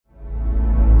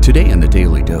Today in the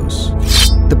Daily Dose,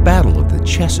 the Battle of the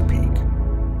Chesapeake.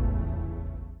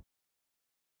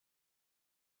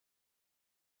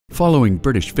 Following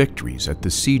British victories at the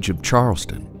Siege of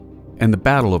Charleston and the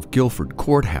Battle of Guilford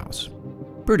Courthouse,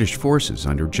 British forces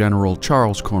under General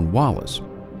Charles Cornwallis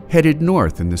headed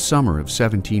north in the summer of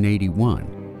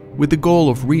 1781 with the goal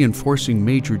of reinforcing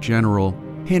Major General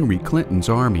Henry Clinton's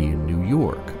army in New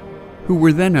York, who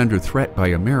were then under threat by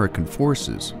American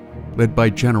forces led by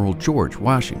General George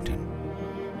Washington.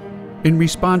 In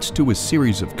response to a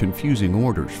series of confusing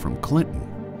orders from Clinton,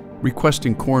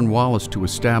 requesting Cornwallis to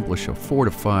establish a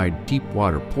fortified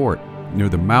deep-water port near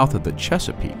the mouth of the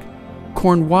Chesapeake,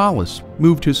 Cornwallis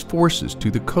moved his forces to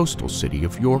the coastal city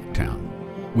of Yorktown,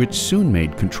 which soon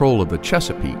made control of the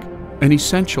Chesapeake an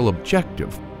essential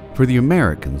objective for the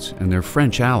Americans and their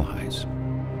French allies.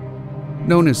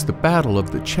 Known as the Battle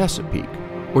of the Chesapeake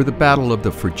or the Battle of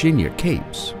the Virginia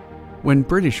Capes, when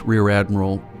British Rear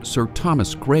Admiral Sir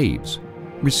Thomas Graves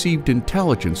received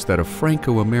intelligence that a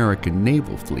Franco-American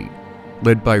naval fleet,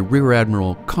 led by Rear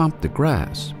Admiral Comte de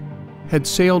Grasse, had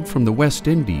sailed from the West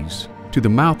Indies to the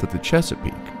mouth of the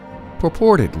Chesapeake,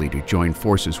 purportedly to join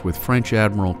forces with French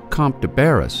Admiral Comte de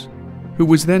Barras, who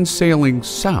was then sailing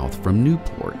south from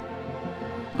Newport.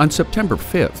 On September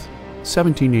 5,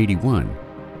 1781,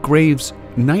 Graves'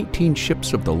 19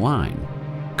 ships of the line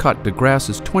caught de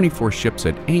Grasse's 24 ships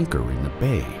at anchor in the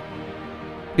bay.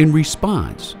 In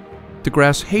response, de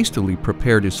Grasse hastily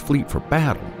prepared his fleet for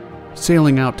battle,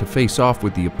 sailing out to face off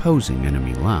with the opposing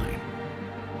enemy line.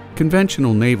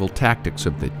 Conventional naval tactics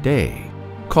of the day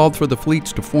called for the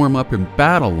fleets to form up in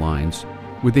battle lines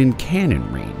within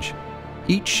cannon range,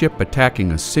 each ship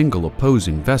attacking a single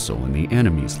opposing vessel in the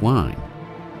enemy's line.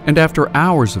 And after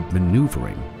hours of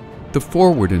maneuvering, the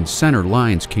forward and center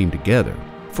lines came together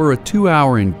for a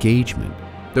 2-hour engagement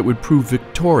that would prove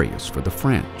victorious for the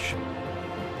French.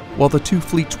 While the two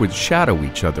fleets would shadow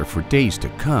each other for days to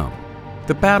come,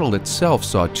 the battle itself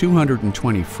saw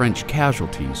 220 French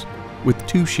casualties with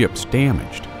 2 ships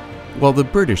damaged, while the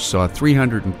British saw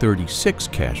 336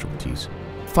 casualties,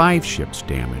 5 ships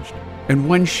damaged, and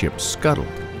 1 ship scuttled.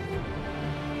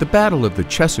 The Battle of the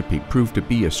Chesapeake proved to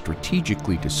be a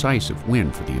strategically decisive win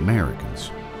for the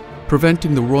Americans,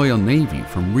 preventing the Royal Navy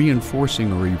from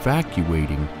reinforcing or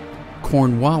evacuating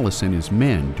Cornwallis and his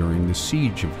men during the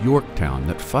Siege of Yorktown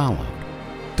that followed,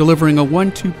 delivering a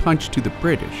 1-2 punch to the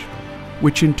British,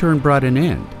 which in turn brought an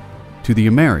end to the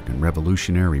American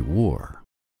Revolutionary War.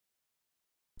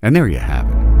 And there you have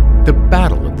it, the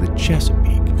Battle of the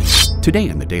Chesapeake. Today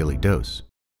in the Daily Dose.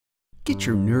 Get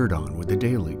your nerd on with the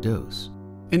Daily Dose.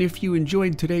 And if you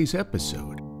enjoyed today's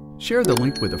episode, share the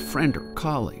link with a friend or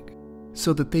colleague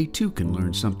so that they too can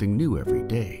learn something new every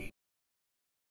day.